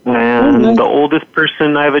old. And the oldest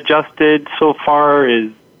person I've adjusted so far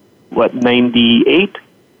is, 98?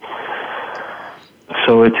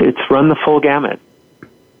 So it's run the full gamut.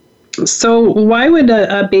 So why would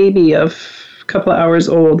a baby of a couple of hours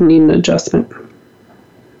old need an adjustment?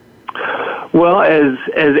 Well, as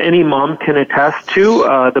any mom can attest to,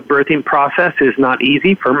 the birthing process is not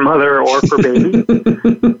easy for mother or for baby.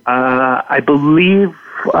 I believe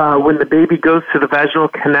when the baby goes to the vaginal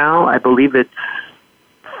canal, I believe it's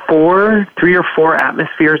 3 or 4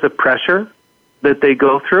 atmospheres of pressure that they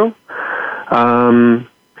go through.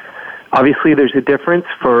 Obviously, there's a difference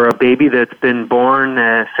for a baby that's been born,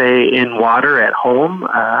 say, in water at home,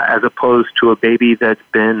 as opposed to a baby that's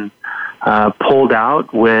been pulled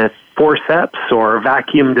out with forceps or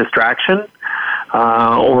vacuum distraction,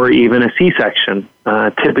 or even a C-section.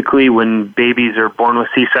 Typically, when babies are born with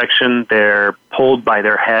C-section, they're pulled by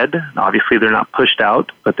their head. Obviously, they're not pushed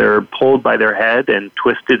out, but they're pulled by their head and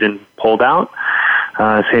twisted and pulled out.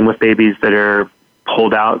 Same with babies that are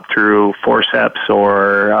pulled out through forceps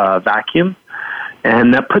or vacuum.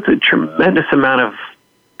 And that puts a tremendous amount of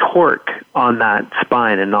torque on that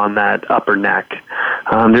spine and on that upper neck.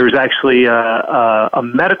 There was actually a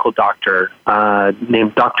medical doctor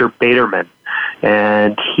named Dr. Baderman,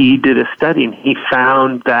 and he did a study, and he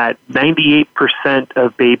found that 98%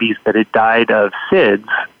 of babies that had died of SIDS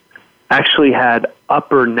actually had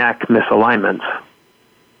upper neck misalignments.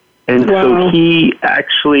 And so he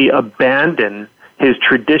actually abandoned his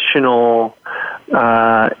traditional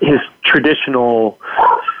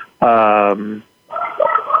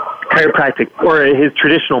chiropractic or his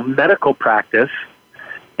traditional medical practice,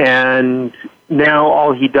 and now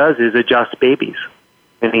all he does is adjust babies.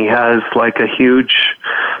 And he has like a huge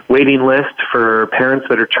waiting list for parents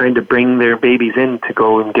that are trying to bring their babies in to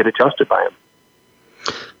go and get adjusted by him.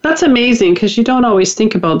 That's amazing, because you don't always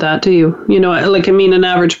think about that, do you? An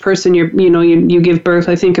average person, you give birth.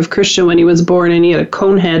 I think of Christian when he was born and he had a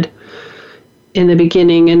cone head in the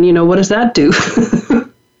beginning, and what does that do?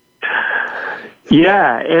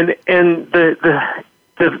 Yeah, and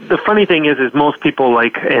the funny thing is most people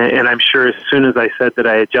and I'm sure as soon as I said that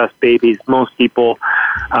I adjust babies, most people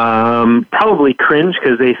probably cringe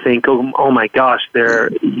because they think, oh my gosh,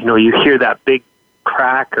 you hear that big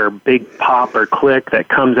crack or big pop or click that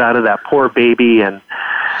comes out of that poor baby, and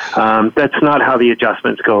that's not how the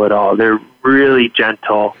adjustments go at all. They're really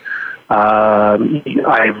gentle.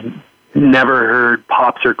 I've never heard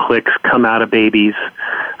pops or clicks come out of babies,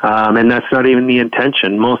 and that's not even the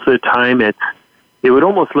intention. Most of the time it would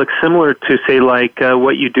almost look similar to, say, like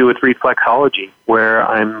what you do with reflexology, where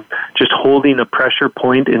I'm just holding a pressure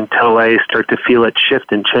point until I start to feel it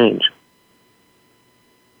shift and change.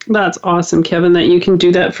 That's awesome, Kevin, that you can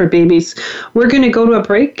do that for babies. We're going to go to a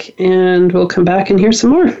break, and we'll come back and hear some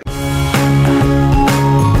more.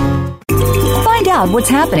 Find out what's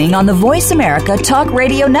happening on the Voice America Talk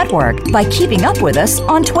Radio Network by keeping up with us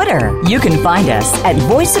on Twitter. You can find us at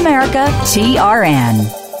Voice America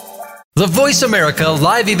TRN. The Voice America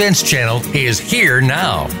Live Events channel is here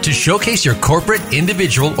now to showcase your corporate,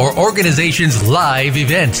 individual, or organization's live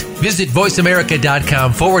event. Visit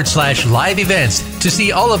voiceamerica.com/live events to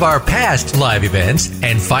see all of our past live events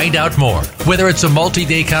and find out more. Whether it's a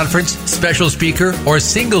multi-day conference, special speaker, or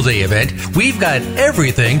single-day event, we've got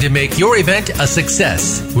everything to make your event a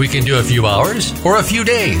success. We can do a few hours or a few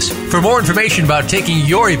days. For more information about taking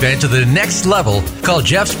your event to the next level, call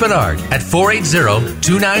Jeff Spinard at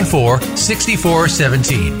 480-294-6417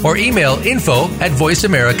 or email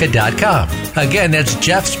info@voiceamerica.com. Again, that's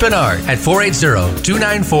Jeff Spinard at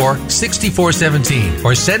 480-294-6417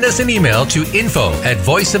 or send us an email to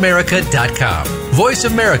info@voiceamerica.com. Voice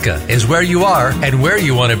America is where you are and where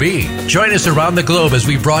you want to be. Join us around the globe as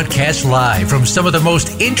we broadcast live from some of the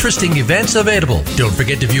most interesting events available. Don't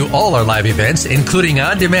forget to view all our live events, including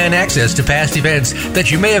on-demand access to past events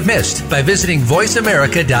that you may have missed by visiting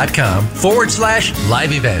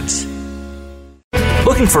voiceamerica.com/live events.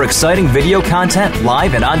 Looking for exciting video content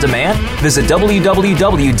live and on demand? Visit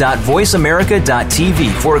www.voiceamerica.tv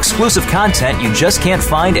for exclusive content you just can't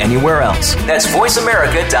find anywhere else. That's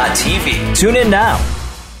voiceamerica.tv. Tune in now.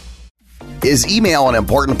 Is email an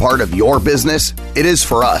important part of your business? It is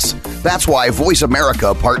for us. That's why Voice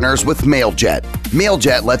America partners with MailJet.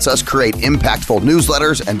 MailJet lets us create impactful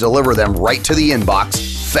newsletters and deliver them right to the inbox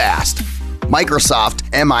fast. Microsoft,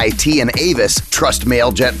 MIT, and Avis trust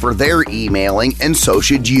MailJet for their emailing, and so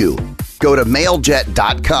should you. Go to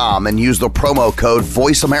mailjet.com and use the promo code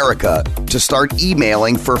VoiceAmerica to start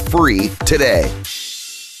emailing for free today.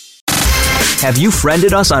 Have you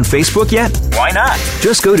friended us on Facebook yet? Why not?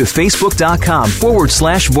 Just go to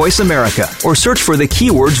facebook.com/Voice America or search for the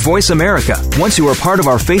keywords Voice America. Once you are part of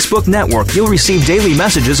our Facebook network, you'll receive daily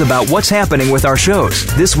messages about what's happening with our shows,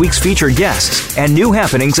 this week's featured guests, and new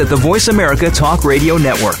happenings at the Voice America Talk Radio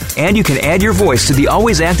Network. And you can add your voice to the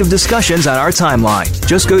always active discussions on our timeline.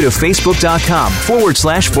 Just go to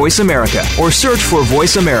facebook.com/Voice America or search for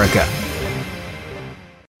Voice America.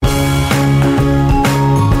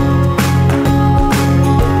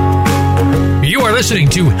 Listening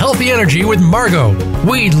to Healthy Energy with Margo.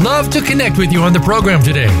 We'd love to connect with you on the program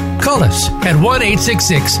today. Call us at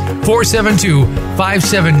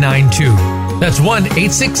 1-866-472-5792. That's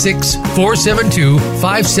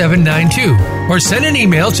 1-866-472-5792. Or send an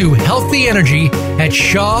email to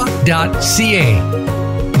healthyenergy@shaw.ca.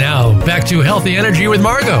 Now, back to Healthy Energy with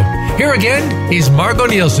Margo. Here again is Margo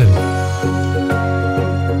Nielsen.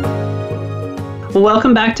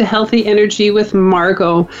 Welcome back to Healthy Energy with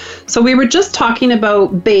Margo. So we were just talking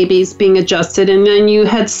about babies being adjusted, and then you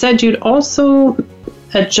had said you'd also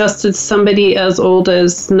adjusted somebody as old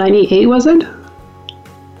as 98, was it?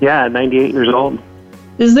 Yeah, 98 years old.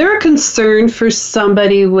 Is there a concern for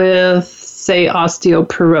somebody with, say,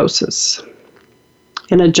 osteoporosis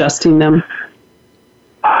in adjusting them?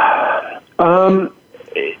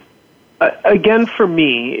 Again, for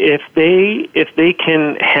me, if they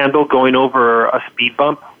can handle going over a speed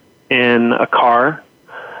bump in a car,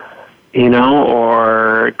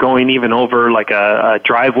 or going even over like a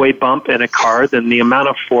driveway bump in a car, then the amount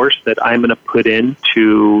of force that I'm going to put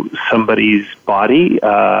into somebody's body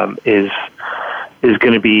is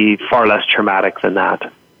going to be far less traumatic than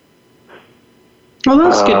that. Well,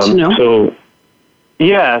 that's good to know.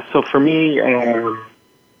 So for me,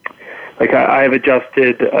 I've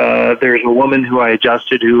adjusted, there's a woman who I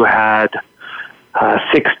adjusted who had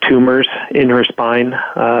 6 tumors in her spine.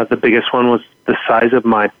 The biggest one was the size of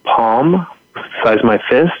my palm, the size of my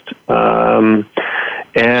fist.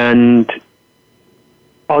 And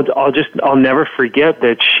I'll never forget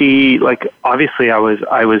that she, obviously I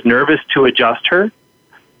was nervous to adjust her,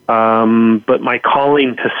 but my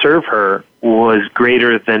calling to serve her was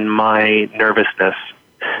greater than my nervousness.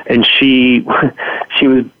 And she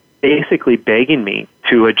was basically begging me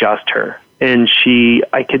to adjust her. and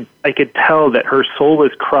I could tell that her soul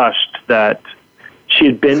was crushed, that she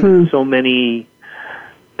had been to so many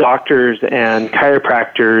doctors and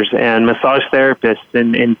chiropractors and massage therapists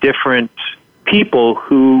and different people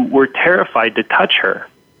who were terrified to touch her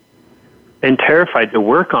and terrified to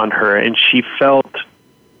work on her, and she felt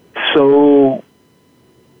so,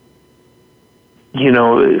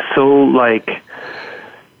 like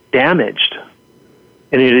damaged,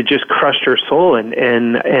 and it had just crushed her soul, and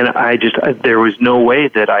there was no way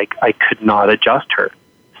that I could not adjust her.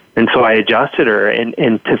 And so I adjusted her,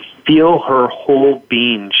 and to feel her whole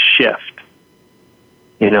being shift,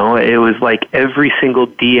 it was like every single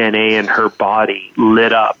DNA in her body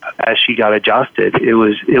lit up as she got adjusted. It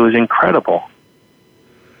was incredible.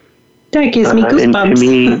 That gives me goosebumps. And to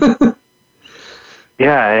me,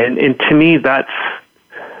 yeah, and to me, that's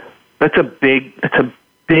a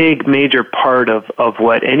big major part of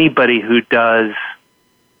what anybody who does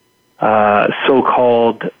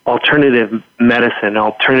so-called alternative medicine,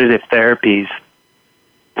 alternative therapies,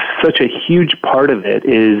 such a huge part of it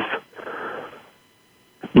is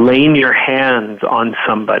laying your hands on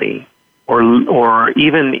somebody, or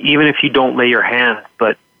even if you don't lay your hands,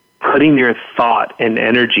 but putting your thought and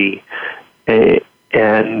energy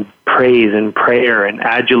and praise and prayer and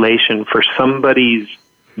adulation for somebody's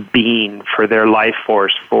being, for their life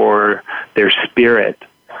force, for their spirit.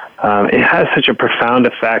 It has such a profound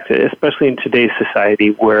effect, especially in today's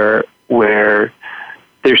society where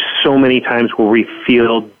there's so many times where we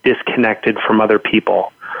feel disconnected from other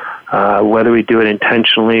people, whether we do it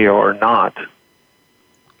intentionally or not.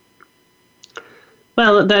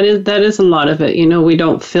 Well, that is a lot of it. We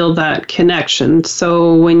don't feel that connection.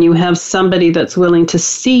 So when you have somebody that's willing to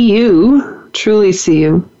see you, truly see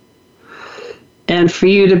you, and for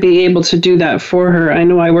you to be able to do that for her. I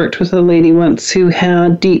know I worked with a lady once who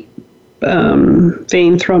had deep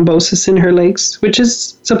vein thrombosis in her legs, which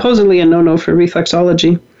is supposedly a no-no for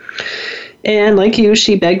reflexology. And like you,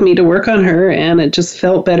 she begged me to work on her, and it just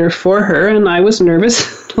felt better for her. And I was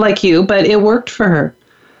nervous, like you, but it worked for her.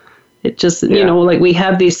 It just, like we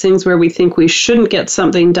have these things where we think we shouldn't get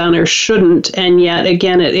something done or shouldn't. And yet,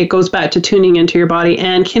 again, it goes back to tuning into your body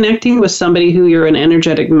and connecting with somebody who you're an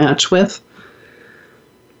energetic match with.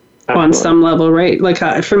 Absolutely. On some level, right? Like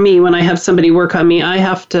for me, when I have somebody work on me, I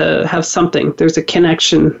have to have something. There's a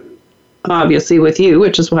connection, obviously, with you,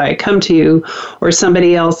 which is why I come to you, or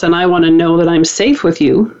somebody else, and I want to know that I'm safe with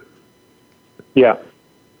you. Yeah.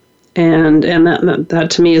 And that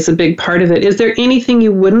to me is a big part of it. Is there anything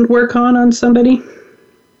you wouldn't work on somebody?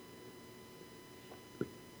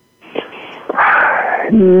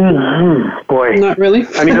 Boy. Not really?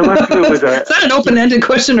 I mean, unless it was is that an open-ended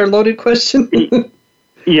question or loaded question?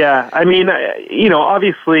 Yeah. I mean,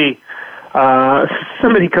 obviously,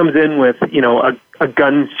 somebody comes in with, a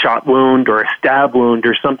gunshot wound or a stab wound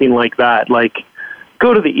or something like that. Like,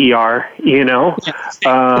 go to the ER, Yes.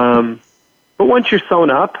 But once you're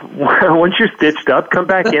sewn up, once you're stitched up, come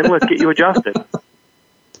back in, let's get you adjusted.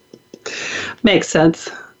 Makes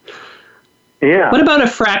sense. Yeah. What about a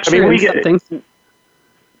fracture or something?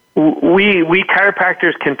 We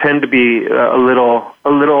chiropractors can tend to be a little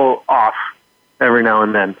off every now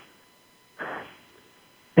and then.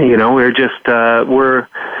 We're just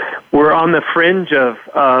we're on the fringe of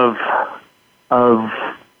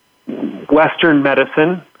Western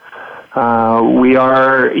medicine. We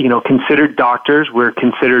are, considered doctors. We're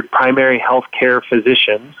considered primary health care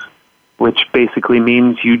physicians, which basically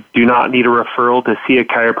means you do not need a referral to see a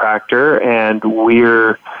chiropractor, and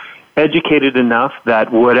we're educated enough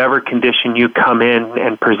that whatever condition you come in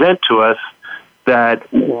and present to us,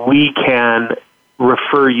 that we can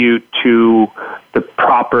refer you to the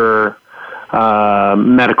proper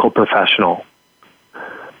medical professional.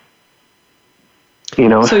 So you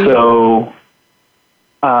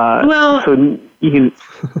can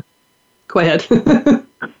go ahead.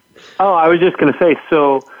 Oh, I was just going to say,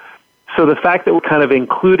 so the fact that we're kind of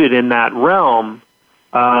included in that realm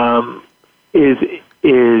is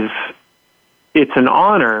it's an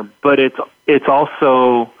honor, but it's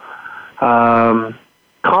also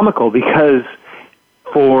comical, because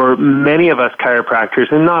for many of us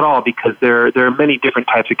chiropractors, and not all, because there are many different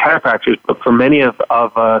types of chiropractors, but for many of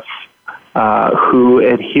us who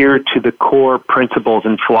adhere to the core principles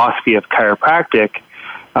and philosophy of chiropractic,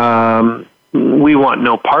 we want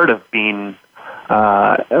no part of being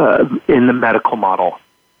in the medical model,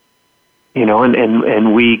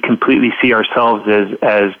 and we completely see ourselves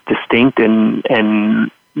as distinct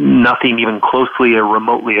and nothing even closely or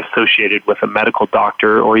remotely associated with a medical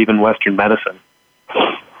doctor or even Western medicine.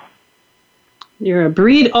 You're a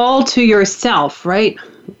breed all to yourself, right?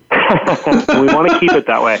 We want to keep it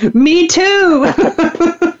that way. Me too.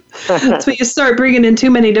 That's what you start bringing in too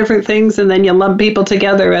many different things, and then you lump people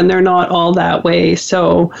together, and they're not all that way.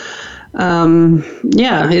 So,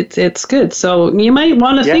 it's good. So you might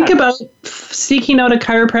want to think about seeking out a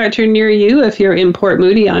chiropractor near you. If you're in Port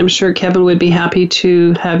Moody, I'm sure Kevin would be happy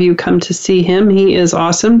to have you come to see him. He is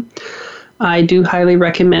awesome. I do highly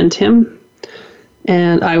recommend him.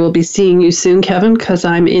 And I will be seeing you soon, Kevin, because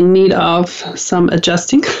I'm in need of some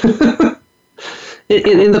adjusting.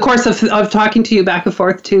 In the course of talking to you back and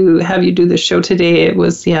forth to have you do this show today, it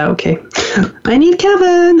was, okay, I need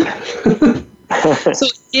Kevin. So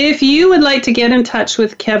if you would like to get in touch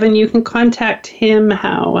with Kevin, you can contact him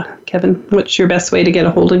how? Kevin, what's your best way to get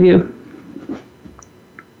a hold of you?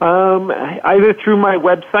 Either through my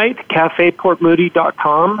website,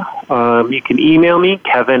 cafeportmoody.com. You can email me,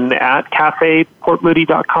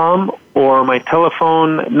 kevin@cafeportmoody.com, or my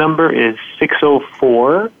telephone number is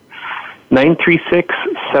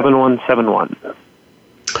 604-936-7171.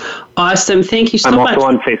 Awesome. Thank you so much. I'm also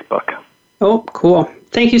on Facebook. Oh, cool.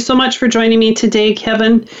 Thank you so much for joining me today,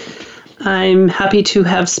 Kevin. I'm happy to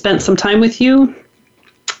have spent some time with you.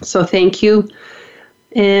 So thank you.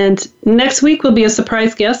 And next week will be a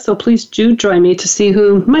surprise guest, so please do join me to see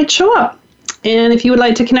who might show up. And if you would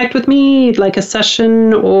like to connect with me, like a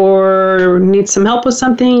session or need some help with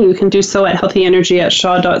something, you can do so at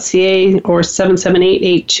healthyenergy@shaw.ca or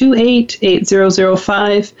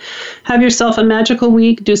 778-828-8005. Have yourself a magical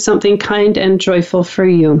week. Do something kind and joyful for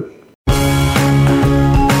you.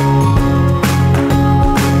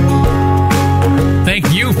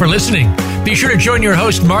 Thank you for listening. Be sure to join your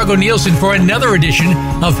host, Margo Nielsen, for another edition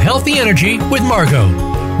of Healthy Energy with Margo.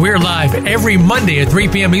 We're live every Monday at 3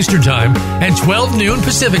 p.m. Eastern Time and 12 noon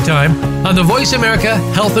Pacific Time on the Voice America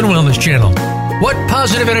Health and Wellness Channel. What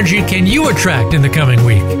positive energy can you attract in the coming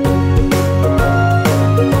week?